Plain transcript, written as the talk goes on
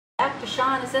Dr.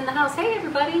 Shawne is in the house. Hey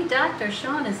everybody, Dr.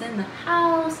 Shawne is in the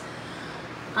house.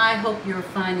 I hope you're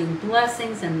finding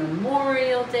blessings in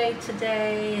Memorial Day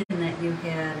today and that you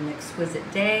had an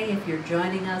exquisite day if you're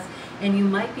joining us. And you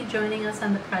might be joining us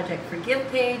on the Project Forgive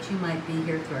page. You might be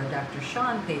here through our Dr.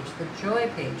 Shawne page, the Joy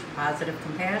page, Positive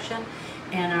Compassion.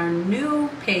 And our new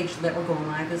page that we're going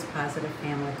live is Positive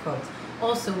Family Quotes.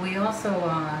 Also, we also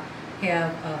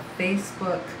have a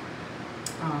Facebook,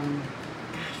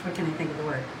 what can I think of the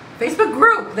word? Facebook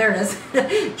group, there it is,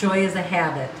 Joy is a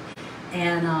Habit.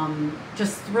 And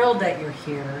just thrilled that you're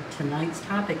here. Tonight's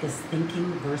topic is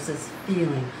thinking versus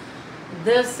feeling.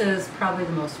 This is probably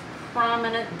the most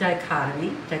prominent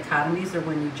dichotomy. Dichotomies are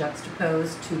when you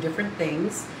juxtapose two different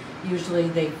things. Usually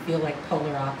they feel like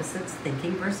polar opposites,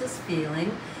 thinking versus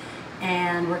feeling.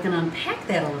 And we're going to unpack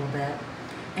that a little bit.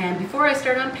 And before I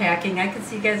start unpacking, I can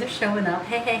see you guys are showing up.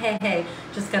 Hey.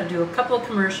 Just got to do a couple of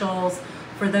commercials.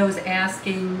 For those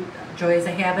asking, Joy is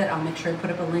a Habit, I'll make sure I put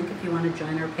up a link if you want to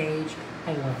join our page.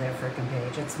 I love that frickin'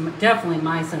 page. It's definitely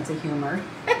my sense of humor.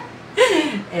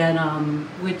 And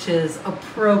which is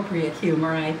appropriate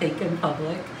humor, I think, in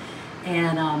public.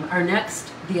 And our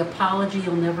next The Apology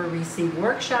You'll Never Receive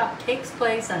workshop takes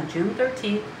place on June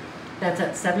 13th. That's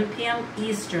at 7 p.m.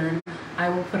 Eastern. I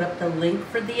will put up the link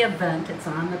for the event. It's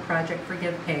on the Project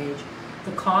Forgive page.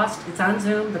 The cost, it's on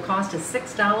Zoom, the cost is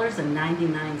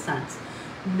 $6.99.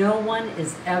 No one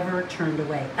is ever turned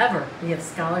away, ever. We have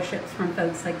scholarships from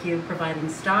folks like you providing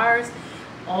stars.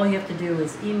 All you have to do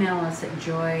is email us at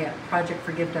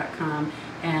joy@projectforgive.com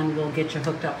and we'll get you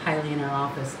hooked up. Highly in our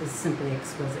office is simply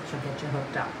exquisite. She'll get you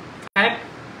hooked up. Okay?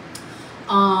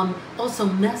 Also,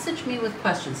 message me with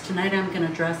questions. Tonight I'm going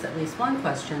to address at least one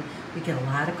question. We get a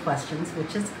lot of questions,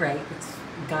 which is great. It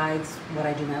guides what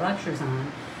I do my lectures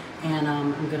on. And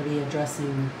I'm going to be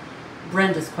addressing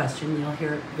Brenda's question. You'll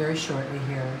hear it very shortly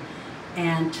here.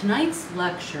 And tonight's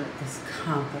lecture is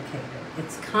complicated.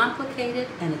 It's complicated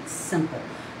and it's simple.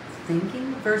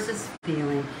 Thinking versus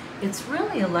feeling. It's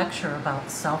really a lecture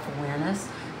about self-awareness.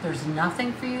 There's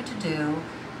nothing for you to do.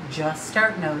 Just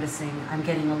start noticing. I'm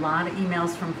getting a lot of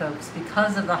emails from folks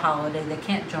because of the holiday. They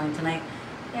can't join tonight.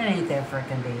 It ain't that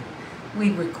frickin' deep. We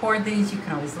record these. You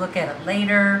can always look at it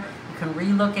later. You can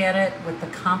re-look at it with the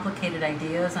complicated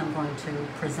ideas I'm going to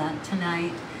present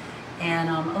tonight. And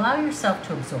allow yourself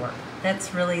to absorb.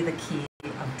 That's really the key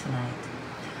of tonight.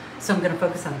 So I'm going to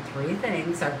focus on three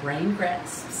things. Our brain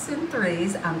grasps in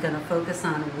threes. I'm going to focus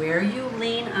on where you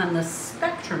lean on the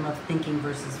spectrum of thinking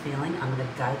versus feeling. I'm going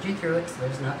to guide you through it so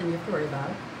there's nothing you have to worry about.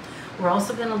 We're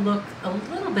also going to look a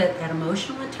little bit at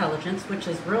emotional intelligence, which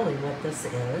is really what this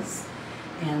is.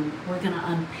 And we're going to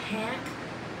unpack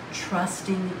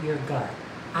trusting your gut.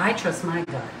 I trust my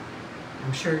gut.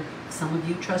 I'm sure some of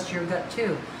you trust your gut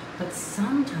too. But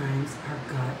sometimes our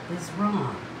gut is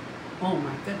wrong. Oh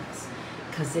my goodness.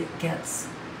 Because it gets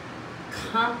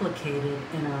complicated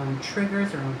in our own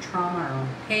triggers, our own trauma, our own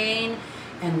pain.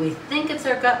 And we think it's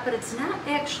our gut, but it's not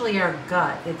actually our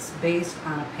gut. It's based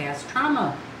on a past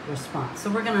trauma response. So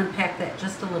we're going to unpack that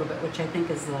just a little bit, which I think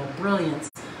is the brilliance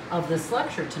of this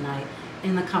lecture tonight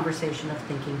in the conversation of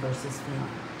thinking versus feeling.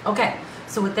 Okay,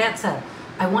 so with that said,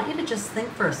 I want you to just think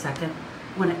for a second.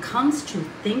 When it comes to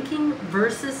thinking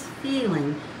versus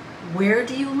feeling, where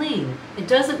do you lean? It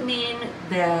doesn't mean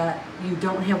that you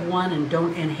don't have one and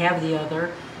have the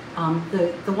other.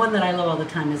 The one that I love all the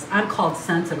time is I'm called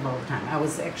sensitive all the time. I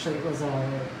was actually it was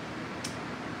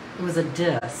a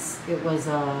diss. It was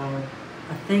a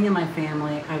thing in my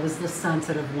family. I was the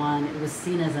sensitive one. It was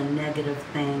seen as a negative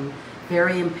thing.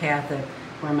 Very empathic.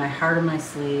 Wear my heart on my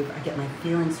sleeve. I get my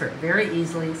feelings hurt very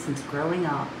easily since growing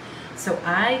up. So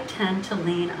I tend to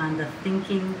lean on the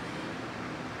thinking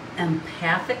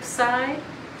empathic side.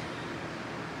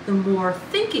 The more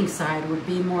thinking side would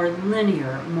be more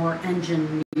linear, more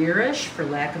engineerish, for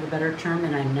lack of a better term,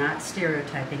 and I'm not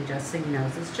stereotyping, just so you know.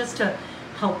 It's just to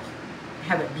help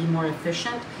have it be more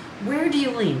efficient. Where do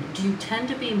you lean? Do you tend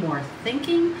to be more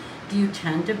thinking? Do you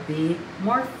tend to be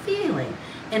more feeling?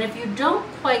 And if you don't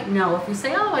quite know, if we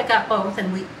say, oh, I got both,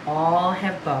 and we all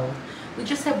have both, we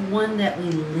just have one that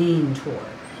we lean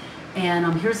toward. And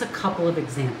here's a couple of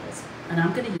examples. And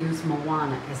I'm going to use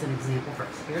Moana as an example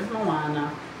first. Here's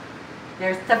Moana.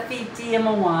 There's Tafiti and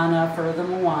Moana for the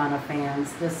Moana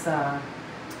fans. This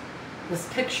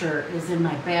picture is in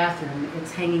my bathroom.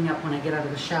 It's hanging up when I get out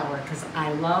of the shower because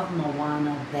I love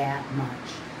Moana that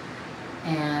much.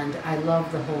 And I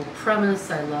love the whole premise.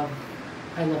 I love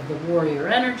the warrior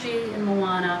energy in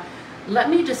Moana. Let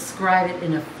me describe it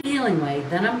in a feeling way,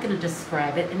 then I'm going to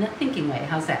describe it in a thinking way.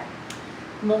 How's that?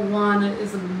 Moana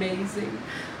is amazing.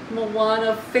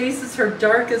 Moana faces her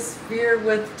darkest fear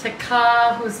with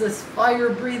Taka, who's this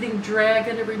fire-breathing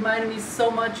dragon. It reminded me so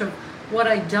much of what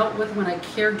I dealt with when I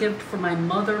caregived for my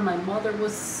mother. My mother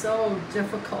was so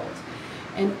difficult,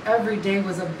 and every day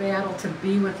was a battle to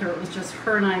be with her. It was just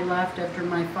her and I left after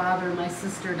my father and my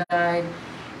sister died,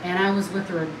 and I was with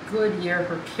her a good year,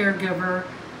 her caregiver,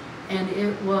 and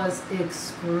it was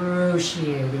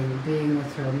excruciating being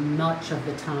with her much of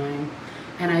the time.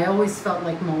 And I always felt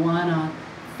like Moana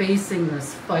facing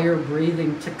this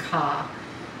fire-breathing Taka,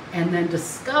 and then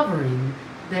discovering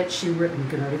that she, you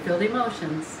can already feel the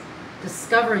emotions,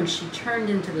 discovering she turned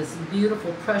into this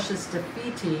beautiful, precious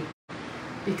Defeaty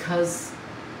because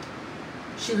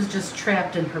she was just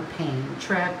trapped in her pain,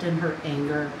 trapped in her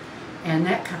anger, and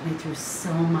that got me through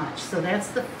so much. So that's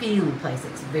the feeling place.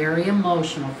 It's very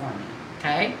emotional for me,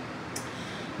 okay?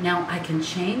 Now I can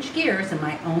change gears in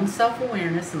my own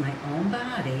self-awareness, in my own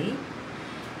body,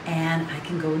 and I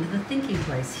can go into the thinking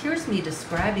place. Here's me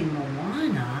describing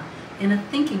Moana in a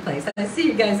thinking place. I see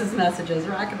you guys' messages,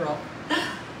 rock and roll.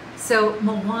 So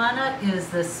Moana is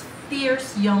this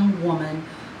fierce young woman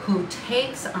who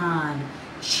takes on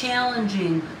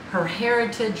challenging her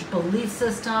heritage, belief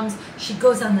systems. She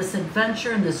goes on this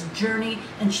adventure and this journey,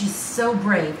 and she's so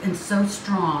brave and so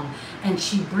strong, and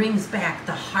she brings back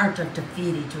the heart of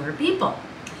Defeaty to her people.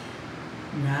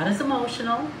 Not as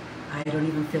emotional. I don't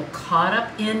even feel caught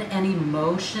up in any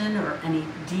emotion or any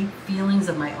deep feelings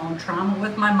of my own trauma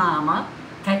with my mama.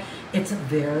 Okay, it's a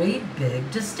very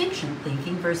big distinction,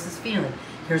 thinking versus feeling.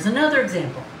 Here's another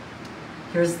example.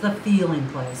 Here's the feeling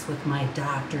place with my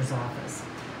doctor's office.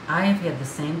 I have had the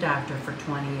same doctor for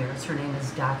 20 years. Her name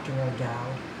is Dr.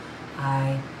 O'Dowd.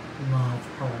 I love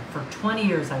her. For 20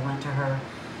 years I went to her.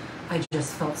 I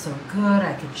just felt so good.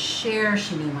 I could share.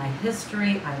 She knew my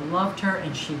history. I loved her,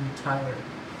 and she retired.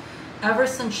 Ever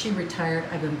since she retired,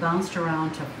 I've been bounced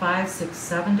around to 5, 6,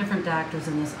 7 different doctors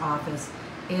in this office.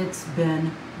 It's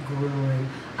been grueling.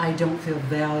 I don't feel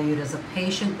valued as a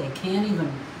patient. They can't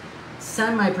even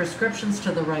send my prescriptions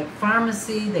to the right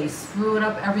pharmacy. They screw it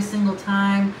up every single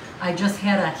time.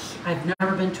 I've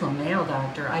never been to a male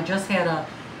doctor.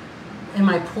 In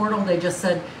my portal, they just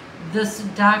said, this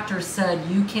doctor said,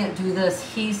 you can't do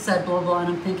this. He said blah, blah, and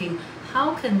I'm thinking,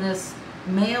 how can this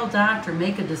male doctor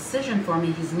make a decision for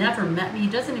me? He's never met me. He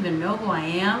doesn't even know who I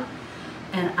am.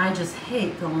 And I just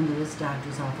hate going to this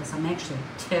doctor's office. I'm actually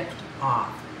ticked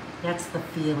off. That's the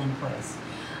feeling place.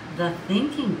 The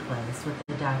thinking place with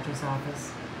the doctor's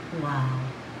office, wow.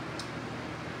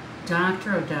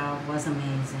 Dr. O'Dowd was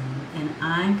amazing, and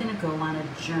I'm going to go on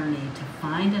a journey to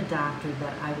find a doctor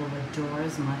that I will adore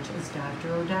as much as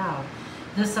Dr. O'Dowd.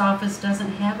 This office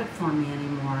doesn't have it for me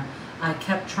anymore. I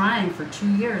kept trying for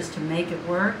 2 years to make it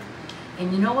work,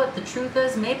 and you know what the truth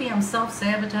is? Maybe I'm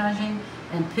self-sabotaging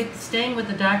and staying with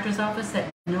the doctor's office that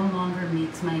no longer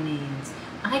meets my needs.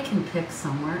 I can pick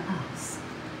somewhere else.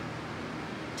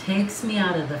 Takes me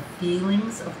out of the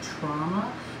feelings of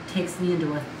trauma, takes me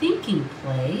into a thinking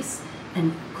place,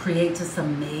 and creates this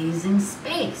amazing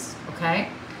space, okay?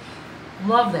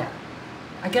 Love that.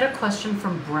 I get a question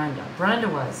from Brenda. Brenda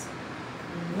was,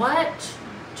 what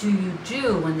do you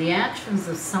do when the actions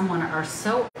of someone are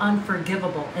so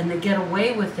unforgivable and they get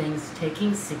away with things,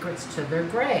 taking secrets to their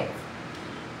grave?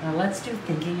 Now let's do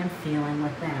thinking and feeling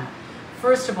with that.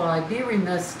 First of all, I'd be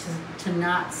remiss to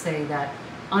not say that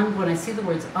when I see the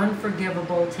words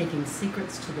unforgivable, taking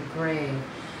secrets to the grave,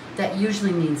 that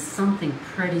usually means something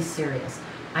pretty serious.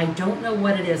 I don't know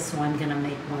what it is, so I'm going to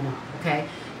make one up, okay?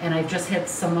 And I've just had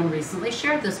someone recently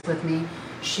share this with me.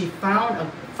 She found a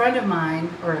friend of mine,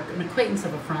 or an acquaintance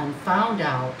of a friend, found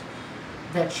out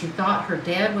that she thought her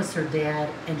dad was her dad,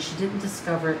 and she didn't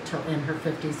discover it till in her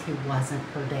 50s he wasn't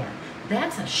her dad.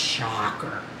 That's a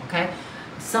shocker, okay?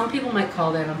 Some people might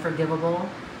call that unforgivable.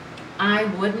 I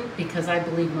wouldn't, because I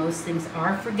believe most things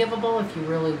are forgivable if you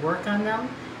really work on them.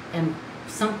 And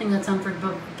something that's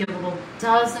unforgivable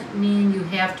doesn't mean you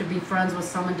have to be friends with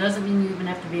someone, doesn't mean you even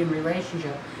have to be in a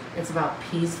relationship. It's about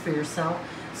peace for yourself.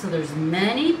 So there's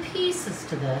many pieces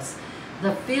to this.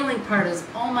 The feeling part is,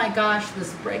 oh my gosh,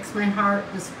 this breaks my heart,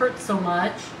 this hurts so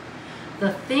much.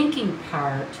 The thinking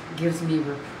part gives me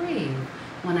reprieve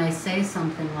when I say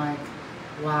something like,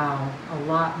 wow, a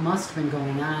lot must have been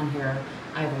going on here.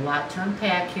 I have a lot to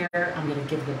unpack here. I'm going to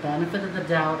give the benefit of the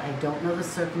doubt. I don't know the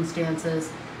circumstances.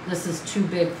 This is too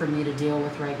big for me to deal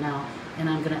with right now. And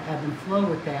I'm going to ebb and flow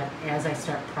with that as I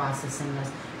start processing this,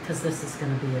 because this is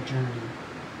going to be a journey.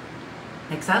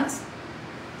 Make sense?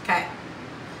 Okay.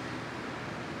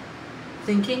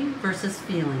 Thinking versus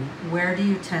feeling. Where do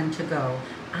you tend to go?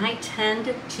 I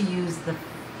tend to use the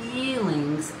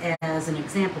feelings as an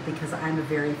example because I'm a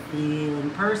very feeling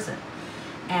person.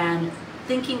 And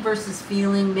thinking versus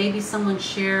feeling, maybe someone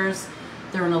shares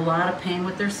they're in a lot of pain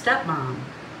with their stepmom.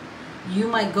 You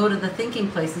might go to the thinking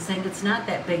place and saying it's not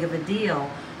that big of a deal,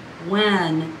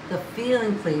 when the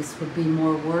feeling place would be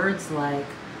more words like,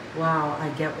 wow, I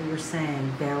get what you're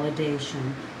saying,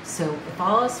 validation. So if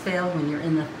all else failed, when you're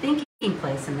in the thinking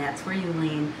place, and that's where you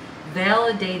lean,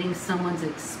 validating someone's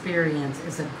experience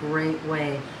is a great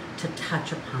way to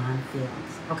touch upon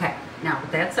feelings. Okay, now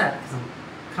with that said, because I'm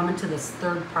coming to this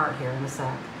third part here in a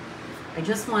sec, I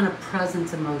just want to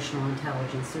presence emotional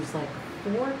intelligence. There's like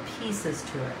 4 pieces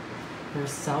to it.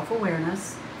 There's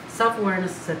self-awareness.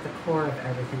 Self-awareness is at the core of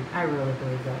everything. I really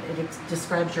believe that. It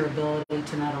describes your ability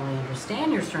to not only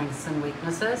understand your strengths and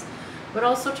weaknesses, but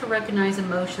also to recognize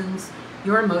emotions,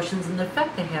 your emotions and the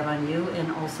effect they have on you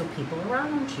and also people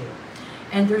around you.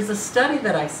 And there's a study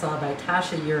that I saw by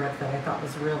Tasha Eurich that I thought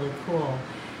was really cool.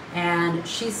 And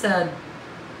she said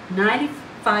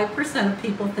 95% of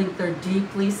people think they're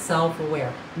deeply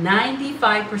self-aware.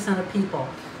 95% of people.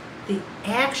 The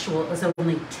actual is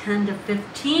only 10 to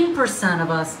 15% of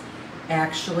us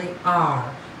actually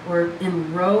are. We're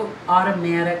in rote,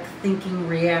 automatic thinking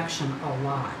reaction a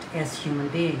lot as human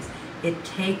beings. It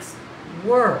takes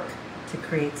work to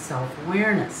create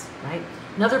self-awareness, right?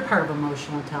 Another part of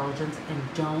emotional intelligence,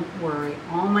 and don't worry,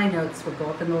 all my notes will go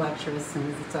up in the lecture as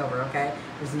soon as it's over, okay?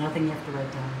 There's nothing you have to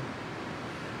write down.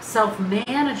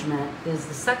 Self-management is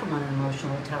the second one in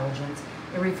emotional intelligence.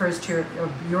 It refers to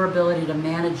your ability to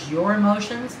manage your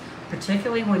emotions,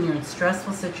 particularly when you're in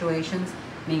stressful situations,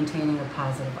 maintaining a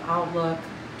positive outlook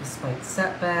despite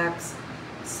setbacks.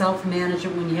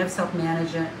 Self-management, when you have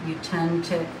self-management, you tend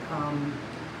to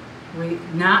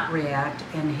not react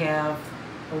and have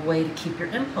a way to keep your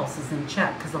impulses in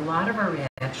check, because a lot of our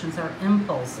reactions are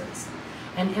impulses,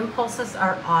 and impulses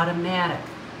are automatic.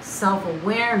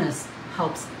 Self-awareness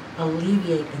helps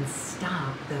alleviate and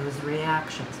stop those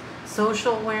reactions.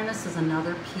 Social awareness is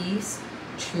another piece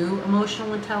to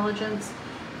emotional intelligence.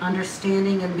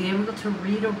 Understanding and being able to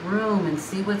read a room and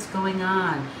see what's going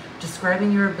on.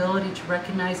 Describing your ability to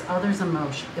recognize others'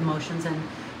 emotions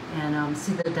and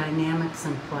see the dynamics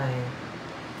in play.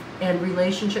 And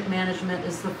relationship management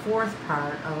is the fourth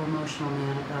part of emotional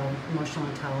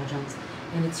intelligence.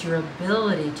 And it's your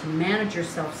ability to manage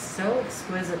yourself so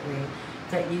exquisitely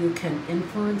that you can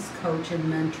influence, coach, and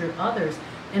mentor others,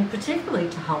 and particularly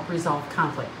to help resolve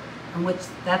conflict, in which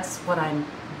that's what I'm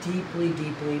deeply,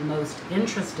 deeply most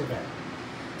interested in.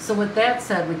 So with that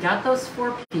said, we got those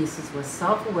 4 pieces with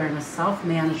self-awareness,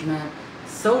 self-management,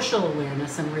 social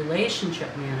awareness, and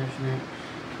relationship management.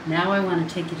 Now I want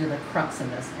to take you to the crux of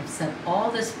this. I've said all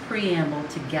this preamble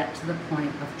to get to the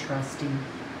point of trusting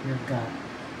your gut.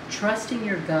 Trusting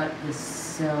your gut is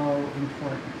so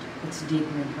important. It's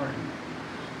deeply important.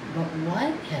 But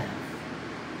what if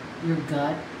your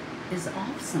gut is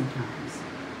off sometimes?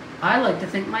 I like to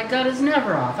think my gut is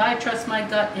never off. I trust my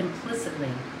gut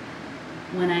implicitly.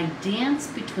 When I dance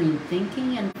between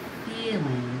thinking and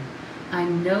feeling,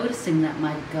 I'm noticing that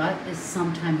my gut is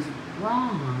sometimes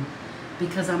wrong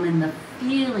because I'm in the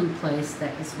feeling place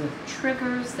that is with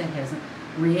triggers, that has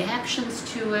reactions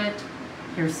to it.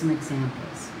 Here's some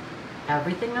examples.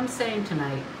 Everything I'm saying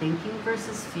tonight, thinking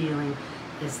versus feeling,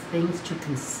 is things to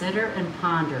consider and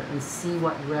ponder and see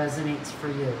what resonates for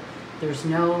you. There's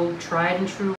no tried and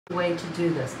true way to do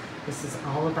this. This is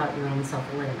all about your own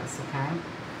self-awareness, okay?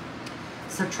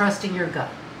 So trusting your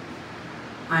gut.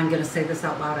 I'm going to say this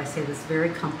out loud. I say this very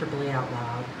comfortably out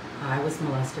loud. I was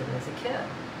molested as a kid.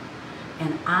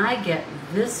 And I get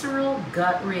visceral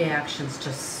gut reactions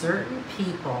to certain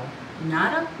people.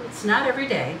 It's not every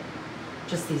day.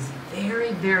 Just these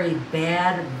very, very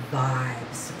bad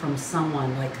vibes from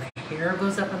someone, like the hair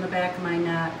goes up on the back of my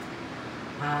neck.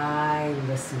 I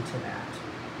listen to that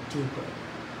deeply.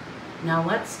 Now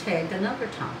let's take another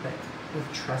topic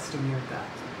with trusting your gut.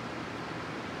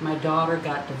 My daughter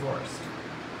got divorced.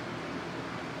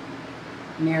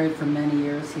 Married for many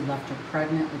years. He left her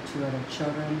pregnant with 2 other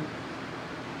children.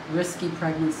 Risky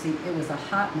pregnancy. It was a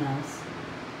hot mess.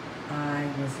 I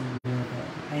was livid.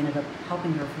 I ended up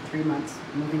helping her for 3 months,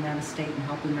 moving out of state and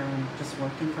helping her and just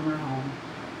working from her home.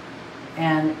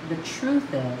 And the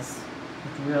truth is,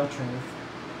 the real truth,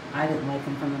 I didn't like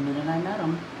him from the minute I met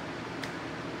him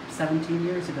 17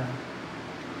 years ago.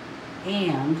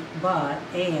 And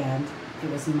it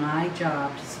was my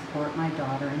job to support my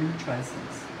daughter in her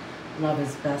choices, love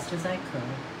as best as I could,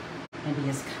 and be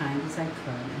as kind as I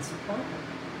could and support her.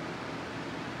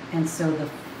 And so the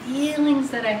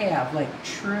feelings that I have, like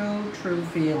true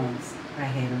feelings, I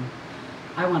hate him.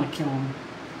 I want to kill him.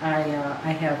 I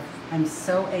have I'm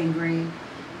so angry.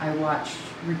 I watched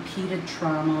repeated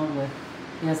trauma with,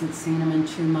 he hasn't seen him in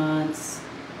 2 months.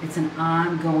 It's an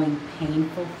ongoing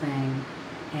painful thing,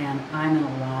 and I'm in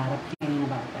a lot of pain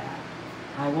about that.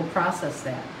 I will process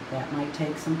that. That might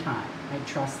take some time. I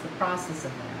trust the process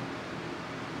of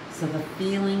that. So the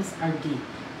feelings are deep.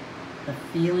 The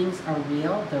feelings are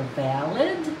real. They're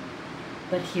valid.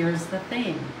 But here's the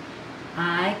thing.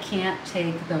 I can't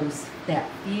take that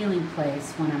feeling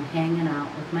place when I'm hanging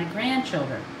out with my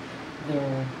grandchildren.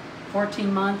 They're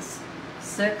 14 months,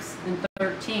 6, and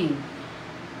 13.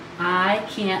 I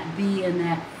can't be in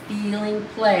that feeling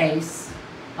place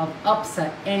of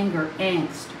upset, anger,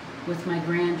 angst with my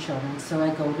grandchildren. So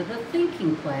I go to the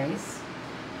thinking place.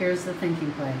 Here's the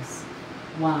thinking place.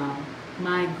 Wow,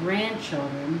 my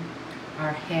grandchildren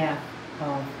are half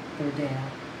of their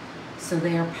dad. So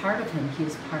they are part of him. He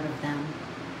is part of them.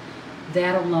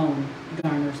 That alone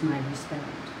garners my respect.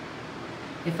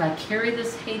 If I carry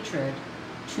this hatred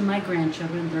to my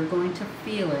grandchildren, they're going to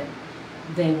feel it.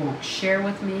 They won't share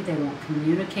with me. They won't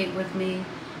communicate with me.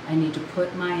 I need to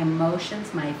put my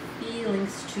emotions, my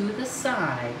feelings to the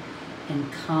side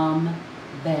and come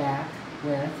back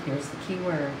with, here's the key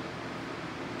word,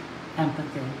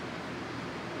 empathy.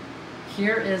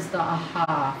 Here is the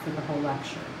aha for the whole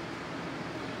lecture.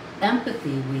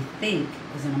 Empathy, we think,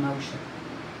 is an emotion.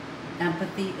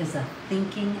 Empathy is a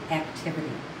thinking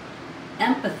activity.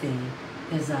 Empathy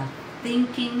is a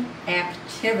thinking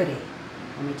activity.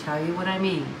 Let me tell you what I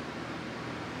mean.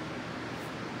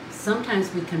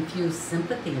 Sometimes we confuse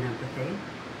sympathy and empathy.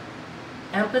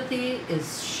 Empathy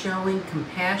is showing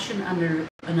compassion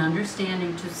and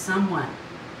understanding to someone.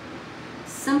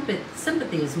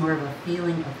 Sympathy is more of a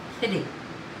feeling of pity.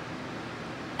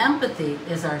 Empathy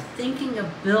is our thinking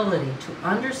ability to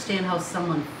understand how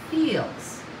someone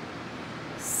feels.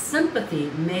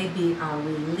 Sympathy may be our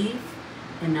relief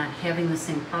in not having the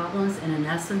same problems and, in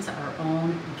essence, our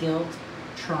own guilt,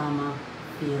 trauma,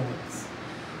 feelings.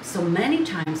 So many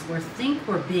times we think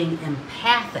we're being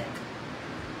empathic,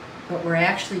 but we're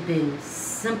actually being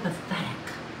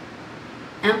sympathetic.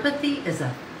 Empathy is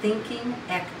a thinking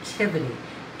activity.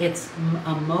 It's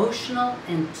emotional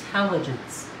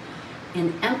intelligence.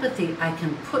 In empathy, I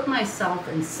can put myself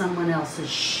in someone else's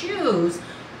shoes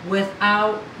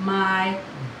without my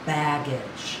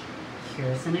baggage.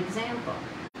 Here's an example.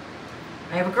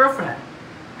 I have a girlfriend.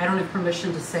 I don't have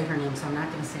permission to say her name, so I'm not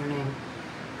going to say her name.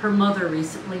 Her mother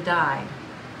recently died.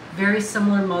 Very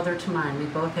similar mother to mine. We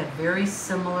both had very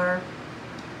similar,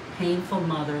 painful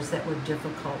mothers that were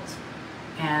difficult.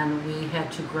 And we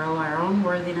had to grow our own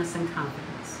worthiness and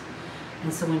confidence.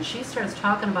 And so when she starts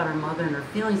talking about her mother and her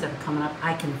feelings that are coming up,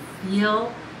 I can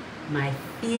feel my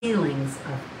feelings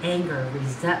of anger,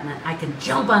 resentment. I can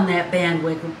jump on that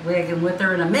bandwagon with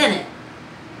her in a minute.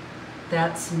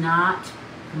 That's not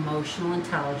emotional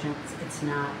intelligence. It's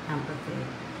not empathy.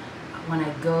 When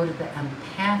I go to the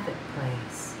empathic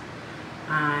place,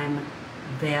 I'm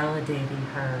validating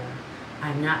her.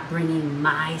 I'm not bringing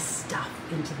my stuff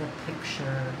into the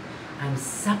picture. I'm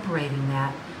separating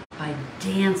that by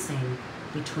dancing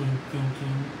between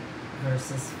thinking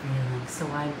versus feeling. So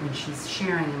when she's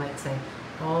sharing, I might say,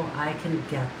 oh, I can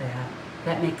get that.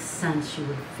 That makes sense, you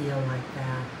would feel like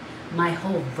that. My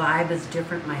whole vibe is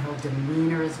different. My whole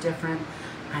demeanor is different.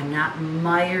 I'm not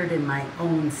mired in my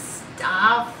own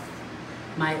stuff,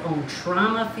 my own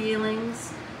trauma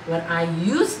feelings. What I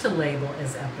used to label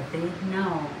as empathy,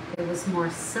 no, it was more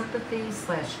sympathy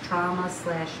 / trauma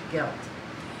 / guilt.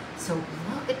 So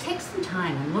look, it takes some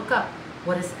time and look up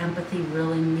what does empathy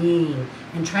really mean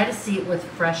and try to see it with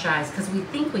fresh eyes, because we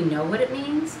think we know what it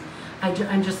means.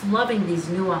 I'm just loving these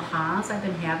new ahas I've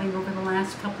been having over the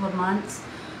last couple of months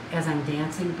as I'm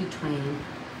dancing between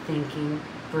thinking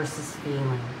versus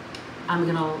feeling. I'm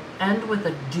going to end with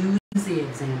a doozy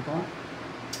example.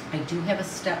 I do have a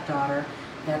stepdaughter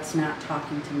that's not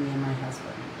talking to me and my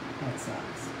husband. That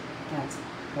sucks. That's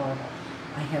horrible.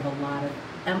 I have a lot of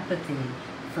empathy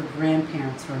for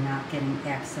grandparents who are not getting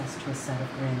access to a set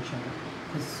of grandchildren,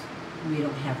 because we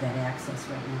don't have that access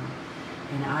right now.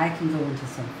 And I can go into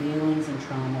some feelings and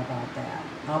trauma about that.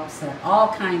 Upset, all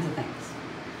kinds of things.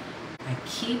 I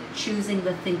keep choosing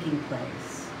the thinking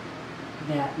place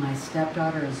that my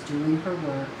stepdaughter is doing her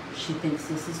work. She thinks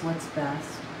this is what's best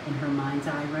in her mind's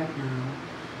eye right now.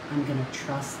 I'm going to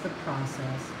trust the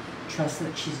process, trust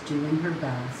that she's doing her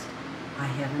best. I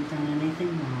haven't done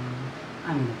anything wrong.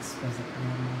 I'm an exquisite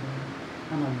grandmother.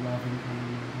 I'm a loving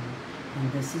grandmother.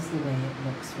 And this is the way it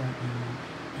looks right now.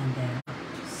 And that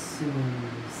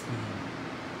soothes me.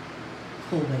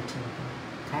 Cool way to look at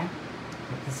it, okay?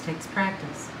 But this takes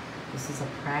practice. This is a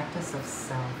practice of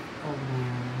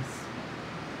self-awareness.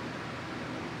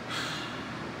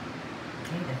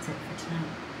 Okay, that's it for tonight.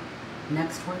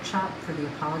 Next workshop for the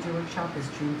apology workshop is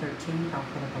June 13th. I'll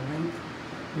put up a link.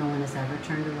 No one has ever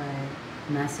turned away.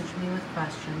 Message me with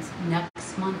questions.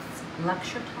 Next month's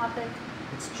lecture topic,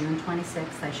 it's June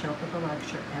 26th. I show up with a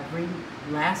lecture every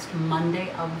last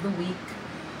Monday of the week,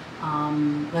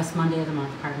 last Monday of the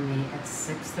month, pardon me, at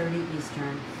 6:30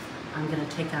 Eastern. I'm going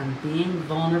to take on being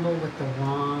vulnerable with the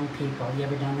wrong people. You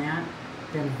ever done that?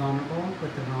 Been vulnerable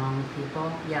with the wrong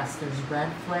people? Yes, there's red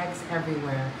flags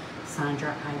everywhere.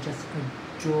 Sandra, I just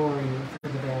adore you for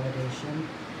the validation.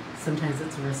 Sometimes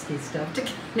it's risky stuff to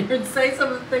get in here and say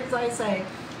some of the things I say,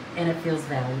 and it feels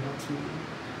valuable to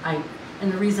me.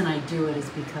 And the reason I do it is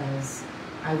because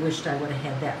I wished I would have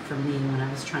had that for me when I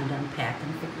was trying to unpack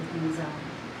and figure things out.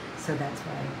 So that's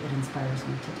why it inspires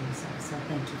me to do so. So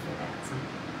thank you for that, Sandra.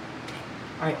 Okay.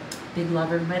 All right. Big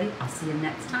love, everybody. I'll see you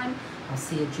next time. I'll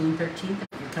see you June 13th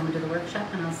if you're coming to the workshop,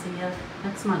 and I'll see you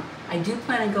next month. I do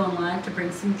plan on going live to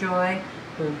bring some joy.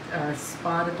 Our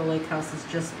spot at the lake house is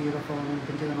just beautiful, and we've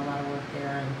been doing a lot of work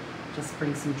there, and just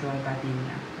bring some joy by being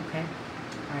there, okay?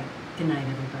 All right, good night,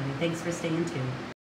 everybody. Thanks for staying tuned.